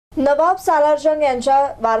नवाब सालारजंग यांच्या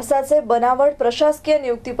वारसाचे बनावट प्रशासकीय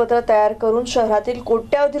नियुक्तीपत्र तयार करून शहरातील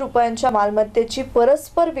कोट्यावधी रुपयांच्या मालमत्तेची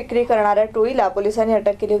परस्पर विक्री करणाऱ्या टोळीला पोलिसांनी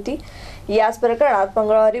अटक केली होती। याच प्रकरणात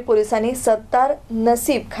मंगळवारी पोलिसांनी सत्तार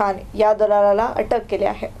नसीब खान या दलालाला अटक केली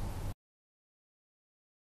आहे।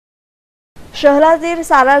 शहरातील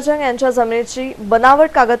सालारजंग यांच्या जमिनीची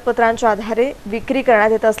बनावट कागदपत्रांच्या आधारे विक्री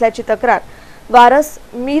करण्यात येत असल्याची तक्रार वारस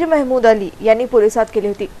मीर महमूद अली यांनी पोलिसात केली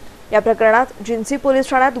होती। या प्रकरणात जिन्सी पोलीस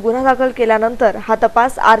ठाण्यात गुन्हा दाखल केल्यानंतर हा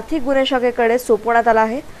तपास आर्थिक गुन्हे शाखेकडे सोपवण्यात आला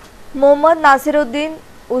आहे। मोहम्मद नासिरुद्दीन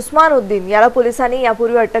उस्मानुद्दीन याला पोलिसांनी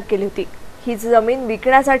यापूर्वी अटक केली होती। ही जमीन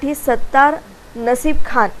विकण्यासाठी सत्तार नसीब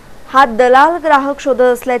खान हा दलाल ग्राहक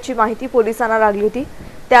शोधत असल्याची माहिती पोलिसांना लागली होती।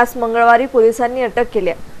 त्यास मंगळवारी पोलिसांनी अटक केली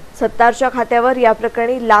आहे। सत्तारच्या खात्यावर या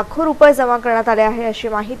प्रकरणी लाखो रुपये जमा करण्यात आले आहे अशी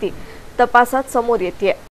माहिती तपासात समोर येते।